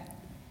back?"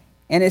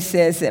 And it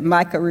says that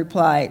Micah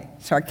replied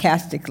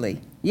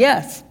sarcastically,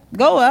 "Yes,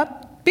 go up.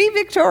 Be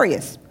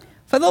victorious,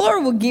 for the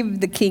Lord will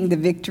give the king the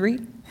victory."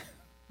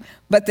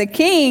 But the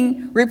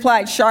king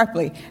replied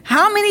sharply,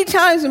 "How many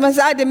times must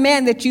I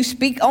demand that you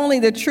speak only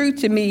the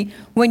truth to me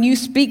when you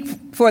speak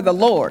for the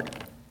Lord?"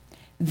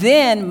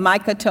 Then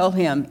Micah told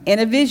him, "In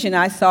a vision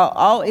I saw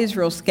all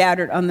Israel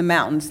scattered on the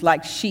mountains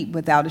like sheep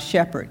without a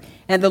shepherd.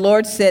 And the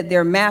Lord said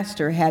their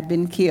master had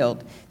been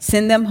killed.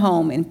 Send them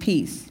home in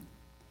peace."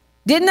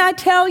 "Didn't I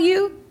tell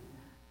you?"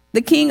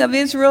 The king of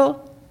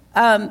Israel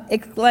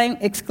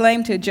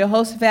exclaimed to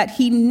Jehoshaphat,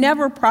 "He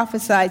never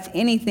prophesies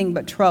anything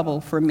but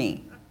trouble for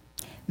me."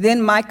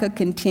 Then Micah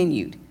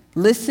continued,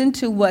 "Listen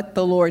to what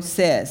the Lord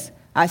says.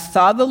 I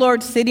saw the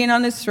Lord sitting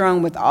on his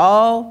throne with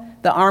all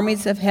the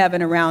armies of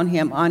heaven around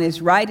him on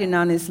his right and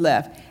on his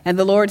left. And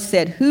the Lord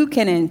said, who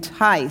can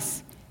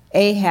entice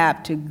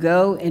Ahab to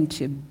go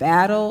into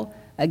battle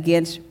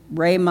against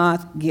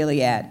Ramoth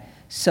Gilead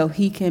so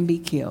he can be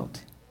killed?"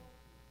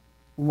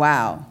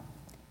 Wow.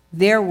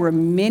 There were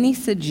many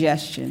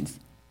suggestions,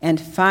 and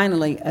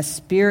finally a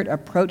spirit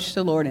approached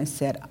the Lord and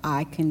said,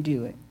 "I can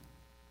do it."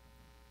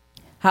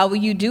 "How will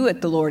you do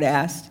it?" the Lord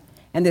asked.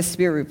 And the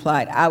spirit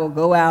replied, "I will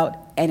go out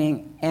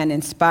and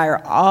inspire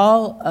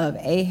all of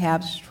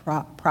Ahab's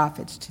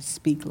prophets to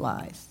speak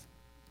lies."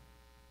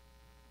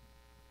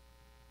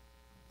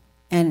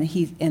 And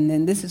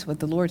then this is what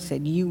the Lord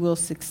said, "You will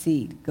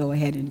succeed. Go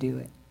ahead and do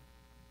it."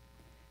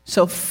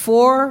 So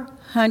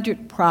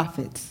 400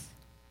 prophets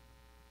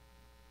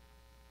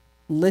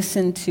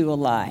listened to a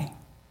lie.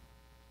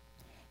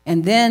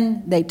 And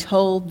then they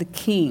told the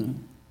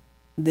king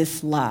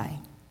this lie.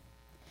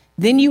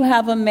 Then you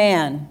have a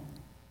man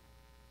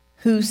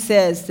who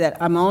says that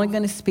I'm only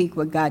going to speak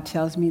what God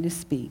tells me to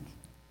speak.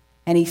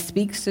 And he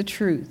speaks the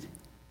truth.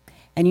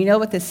 And you know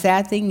what the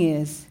sad thing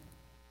is?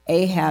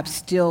 Ahab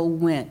still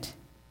went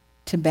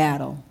to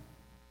battle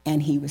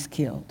and he was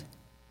killed.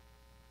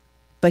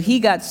 But he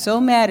got so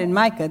mad at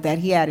Micah that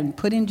he had him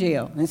put in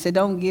jail and said,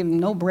 "Don't give him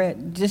no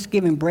bread, just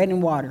give him bread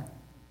and water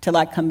till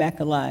I come back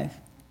alive."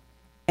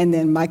 And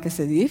then Micah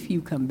said, "If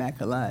you come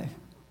back alive."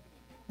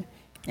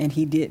 And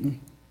he didn't.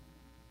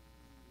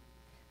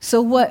 So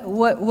what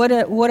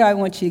do I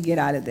want you to get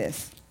out of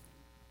this?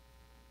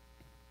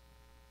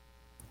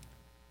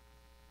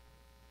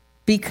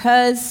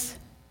 Because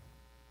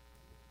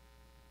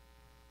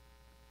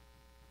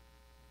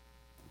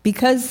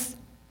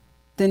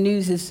the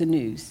news is the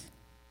news.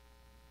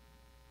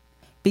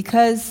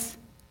 Because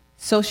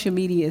social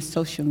media is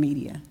social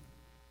media.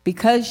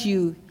 Because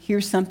you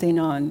hear something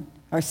on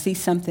or see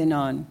something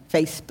on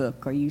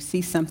Facebook, or you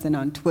see something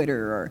on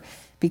Twitter, or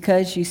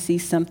because you see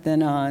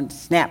something on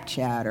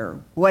Snapchat or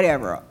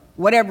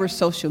whatever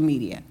social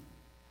media.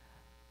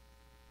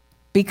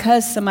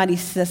 Because somebody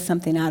says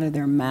something out of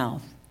their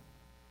mouth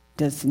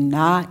does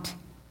not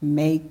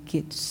make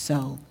it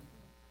so,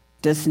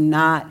 does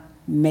not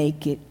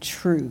make it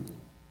true.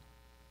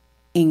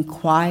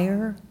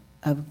 Inquire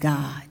of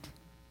God.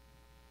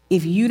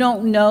 If you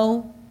don't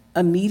know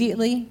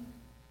immediately,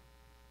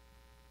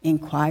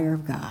 inquire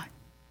of God.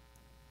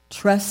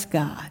 Trust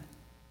God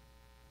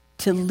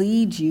to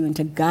lead you and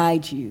to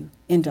guide you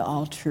into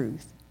all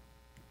truth.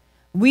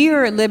 We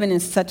are living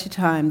in such a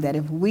time that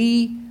if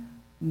we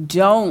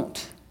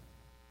don't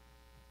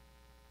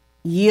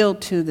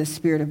yield to the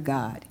Spirit of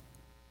God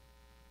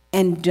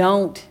and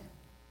don't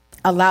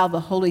allow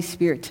the Holy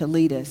Spirit to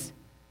lead us,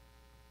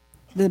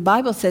 the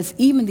Bible says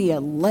even the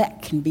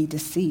elect can be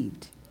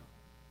deceived.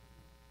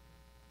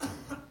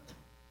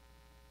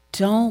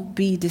 Don't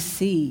be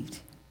deceived.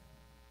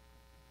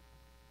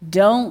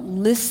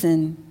 Don't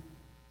listen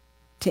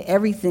to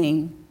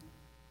everything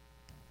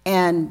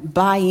and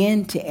buy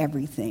into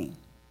everything.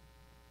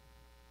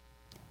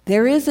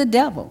 There is a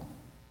devil.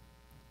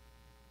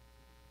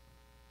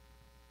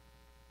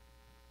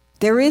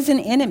 There is an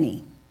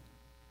enemy.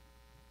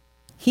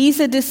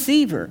 He's a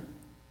deceiver.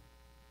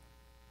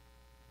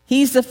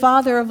 He's the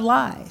father of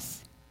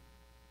lies.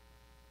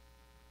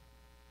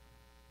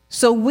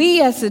 So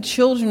we as the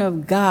children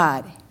of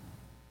God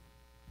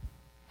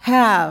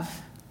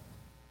have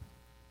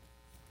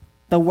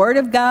the Word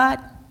of God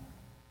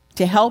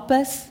to help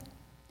us.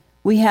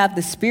 We have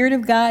the Spirit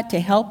of God to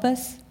help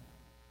us.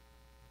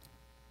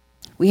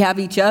 We have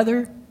each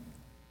other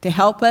to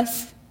help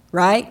us,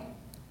 right?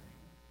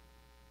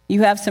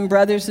 You have some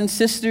brothers and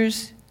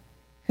sisters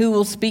who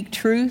will speak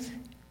truth,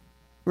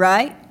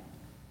 right?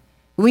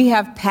 We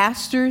have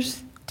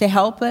pastors to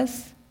help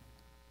us.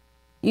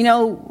 You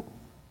know,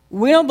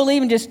 we don't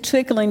believe in just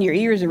tickling your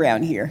ears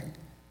around here.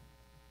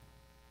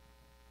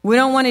 We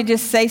don't want to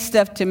just say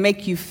stuff to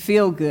make you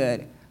feel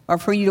good or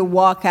for you to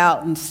walk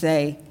out and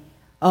say,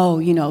 oh,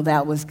 you know,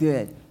 that was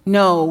good.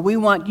 No, we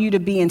want you to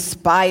be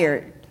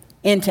inspired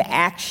into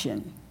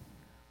action.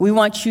 We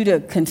want you to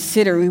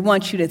consider. We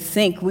want you to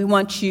think. We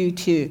want you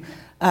to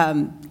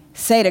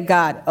say to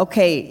God,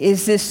 okay,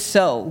 is this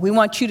so? We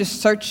want you to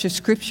search the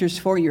scriptures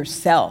for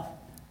yourself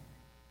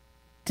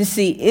to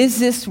see, is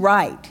this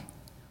right?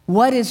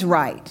 What is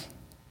right?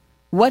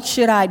 What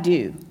should I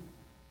do?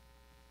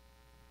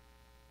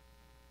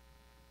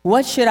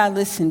 What should I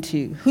listen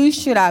to? Who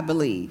should I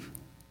believe?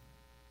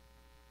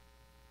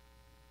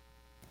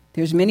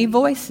 There's many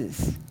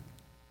voices,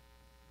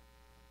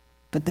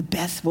 but the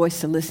best voice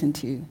to listen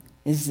to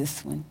is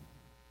this one.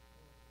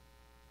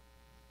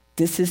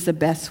 This is the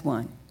best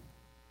one.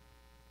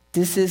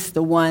 This is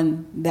the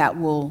one that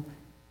will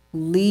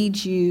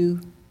lead you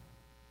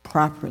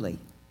properly.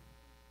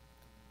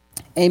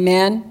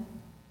 Amen?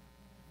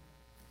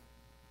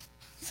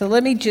 So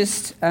let me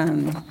just...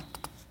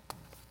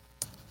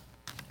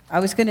 I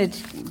was going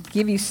to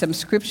give you some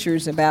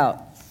scriptures about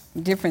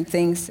different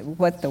things,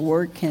 what the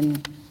Word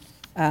can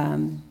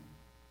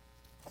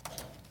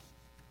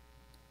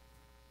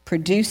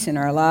produce in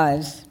our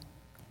lives.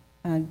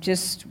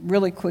 Just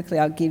really quickly,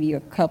 I'll give you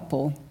a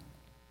couple.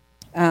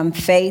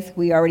 Faith,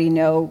 we already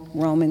know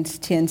Romans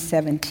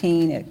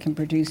 10:17. It can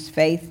produce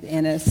faith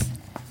in us.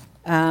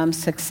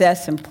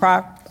 Success and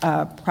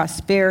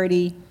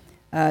prosperity,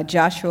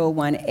 Joshua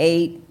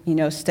 1:8. You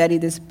know, study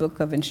this book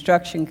of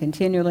instruction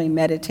continually,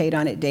 meditate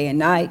on it day and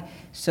night,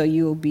 so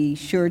you will be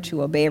sure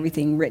to obey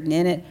everything written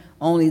in it.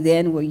 Only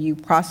then will you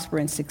prosper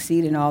and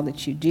succeed in all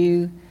that you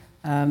do.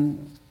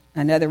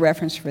 Another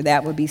reference for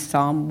that would be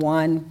Psalm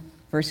 1,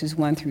 verses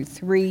 1 through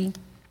 3.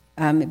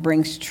 It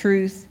brings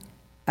truth,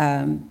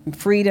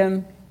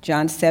 freedom.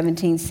 John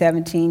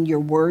 17:17, your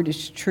word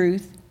is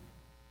truth.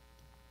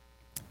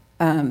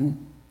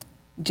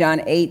 John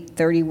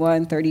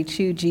 8:31,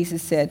 32,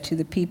 Jesus said to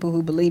the people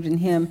who believed in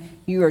him,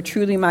 you are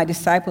truly my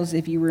disciples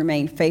if you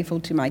remain faithful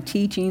to my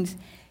teachings,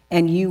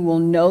 and you will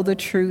know the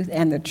truth,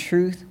 and the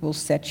truth will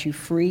set you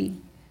free.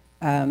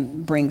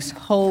 Brings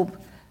hope.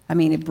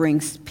 It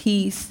brings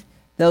peace.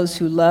 Those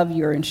who love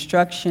your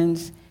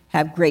instructions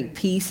have great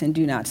peace and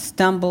do not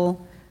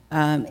stumble.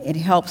 It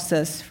helps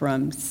us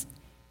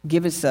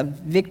give us a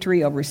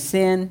victory over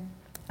sin.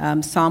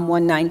 Psalm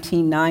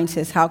 119:9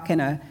 says, how can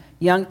a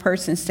young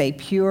person stay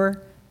pure?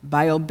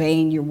 By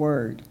obeying your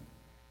word.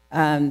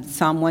 Psalm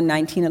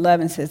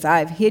 119:11 says, I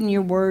have hidden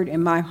your word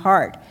in my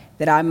heart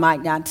that I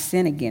might not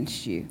sin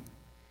against you.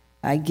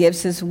 It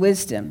gives us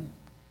wisdom.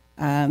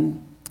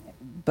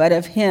 But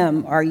of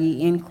him are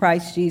ye in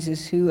Christ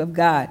Jesus, who of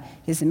God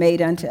is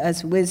made unto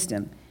us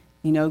wisdom.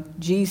 You know,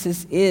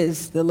 Jesus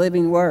is the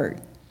living word.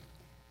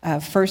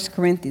 1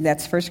 Corinthians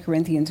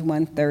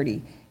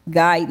 1:30.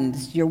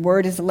 guidance. Your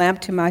word is a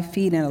lamp to my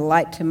feet and a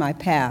light to my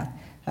path.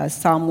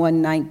 Psalm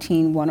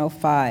 119,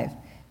 105.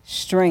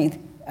 Strength.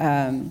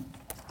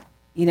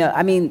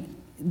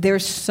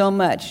 There's so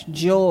much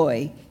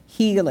joy,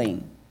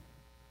 healing,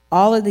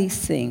 all of these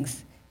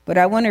things. But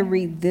I want to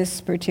read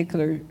this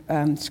particular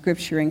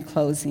scripture in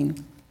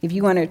closing. If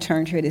you want to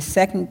turn to it, it's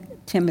 2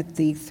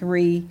 Timothy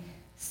 3,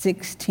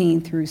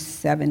 16 through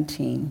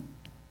 17.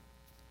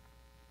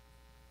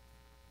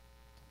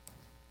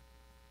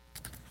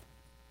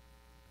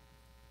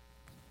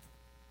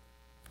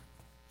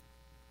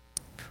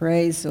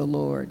 Praise the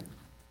Lord.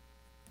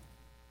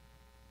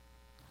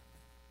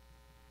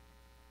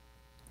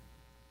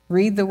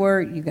 Read the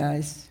word, you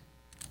guys.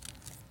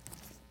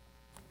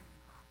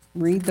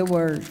 Read the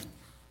word.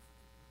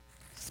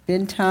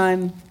 Spend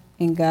time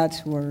in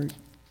God's word.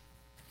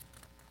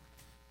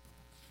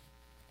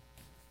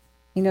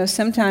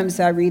 Sometimes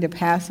I read a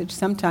passage,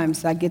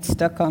 sometimes I get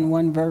stuck on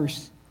one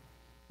verse,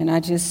 and I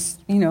just,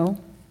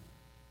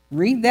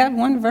 read that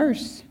one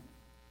verse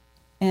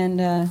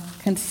and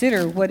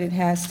consider what it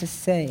has to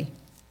say.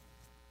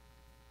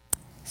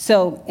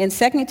 So in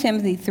 2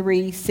 Timothy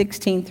 3,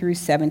 16 through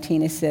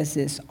 17, it says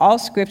this: all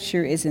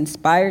scripture is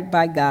inspired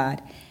by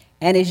God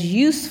and is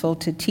useful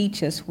to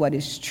teach us what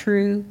is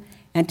true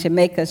and to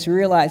make us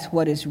realize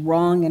what is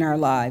wrong in our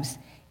lives.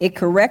 It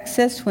corrects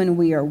us when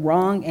we are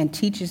wrong and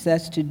teaches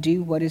us to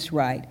do what is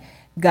right.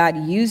 God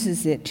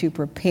uses it to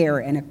prepare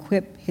and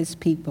equip his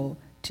people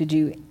to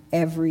do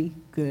every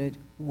good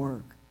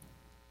work.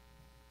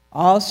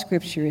 All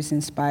scripture is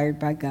inspired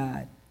by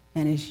God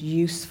and is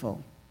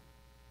useful.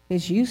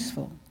 It's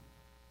useful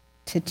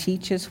to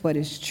teach us what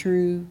is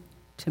true,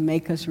 to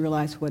make us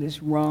realize what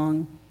is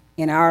wrong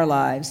in our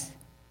lives.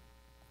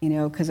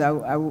 Because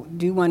I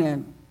do want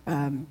to,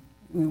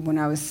 when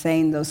I was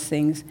saying those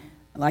things,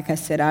 like I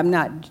said, I'm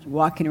not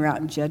walking around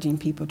and judging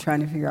people, trying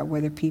to figure out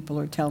whether people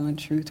are telling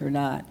the truth or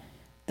not.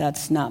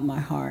 That's not my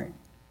heart.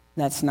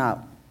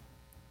 It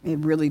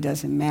really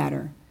doesn't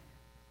matter.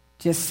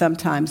 Just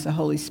sometimes the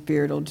Holy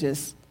Spirit will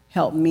just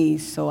help me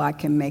so I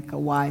can make a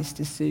wise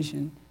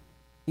decision,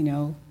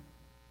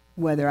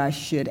 whether I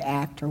should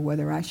act or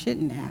whether I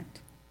shouldn't act.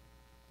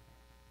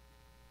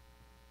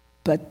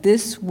 But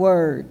this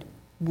word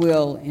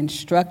will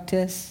instruct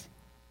us,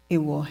 it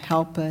will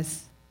help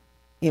us,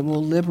 it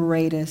will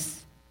liberate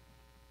us,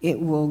 it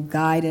will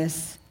guide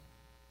us.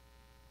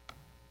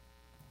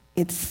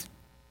 It's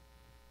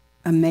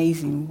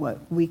amazing what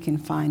we can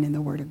find in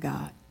the Word of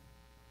God.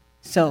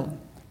 So,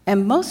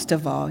 and most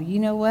of all, you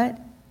know what?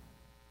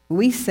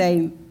 We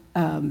say,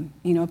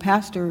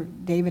 Pastor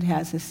David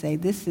has us say,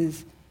 this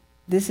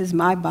is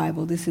my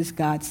Bible, this is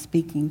God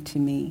speaking to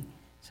me.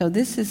 So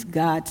this is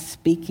God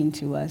speaking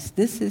to us.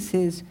 This is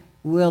his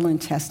will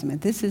and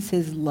testament. This is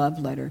his love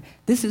letter.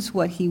 This is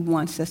what he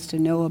wants us to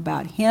know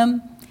about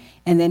him.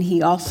 And then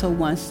he also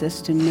wants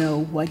us to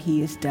know what he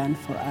has done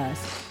for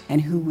us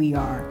and who we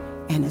are.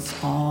 And it's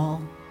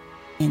all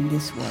in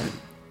this word.